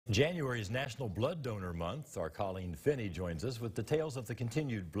January is National Blood Donor Month. Our Colleen Finney joins us with details of the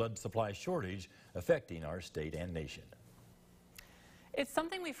continued blood supply shortage affecting our state and nation. It's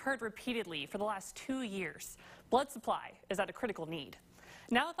something we've heard repeatedly for the last 2 years. Blood supply is at a critical need.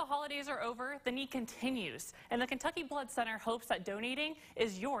 Now that the holidays are over, the need continues, and the Kentucky Blood Center hopes that donating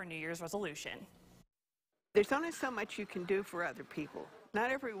is your New Year's resolution. There's only so much you can do for other people.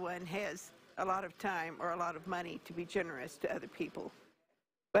 Not everyone has a lot of time or a lot of money to be generous to other people.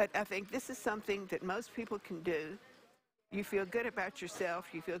 But I think this is something that most people can do. You feel good about yourself,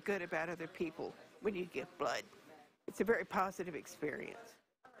 you feel good about other people when you give blood. It's a very positive experience.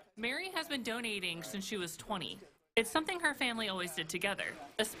 Mary has been donating since she was 20. It's something her family always did together,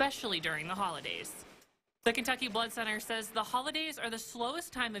 especially during the holidays. The Kentucky Blood Center says the holidays are the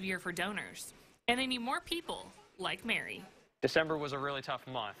slowest time of year for donors, and they need more people like Mary. December was a really tough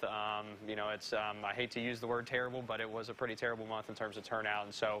month. I hate to use the word terrible, but it was a pretty terrible month in terms of turnout.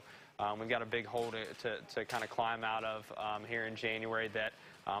 And so we've got a big hole to kind of climb out of here in January that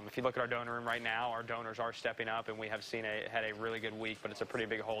if you look at our donor room right now, our donors are stepping up, and we have had a really good week, but it's a pretty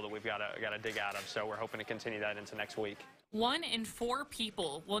big hole that we've got to dig out of. So we're hoping to continue that into next week. 1 in 4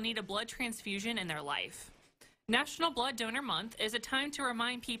 people will need a blood transfusion in their life. National Blood Donor Month is a time to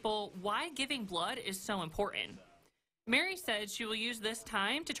remind people why giving blood is so important. Mary said she will use this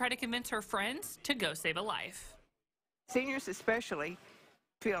time to try to convince her friends to go save a life. Seniors especially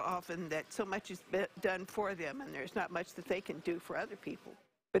feel often that so much is done for them and there's not much that they can do for other people.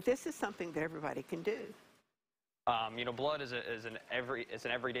 But this is something that everybody can do. Blood is an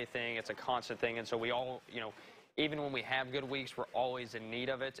everyday thing. It's a constant thing. And so we all, even when we have good weeks, we're always in need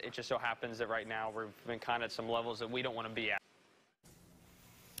of it. It just so happens that right now we've been kind of at some levels that we don't want to be at.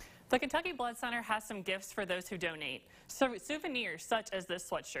 The Kentucky Blood Center has some gifts for those who donate, souvenirs such as this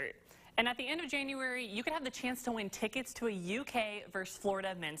sweatshirt. And at the end of January, you could have the chance to win tickets to a UK versus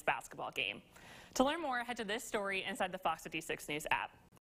Florida men's basketball game. To learn more, head to this story inside the Fox 56 News app.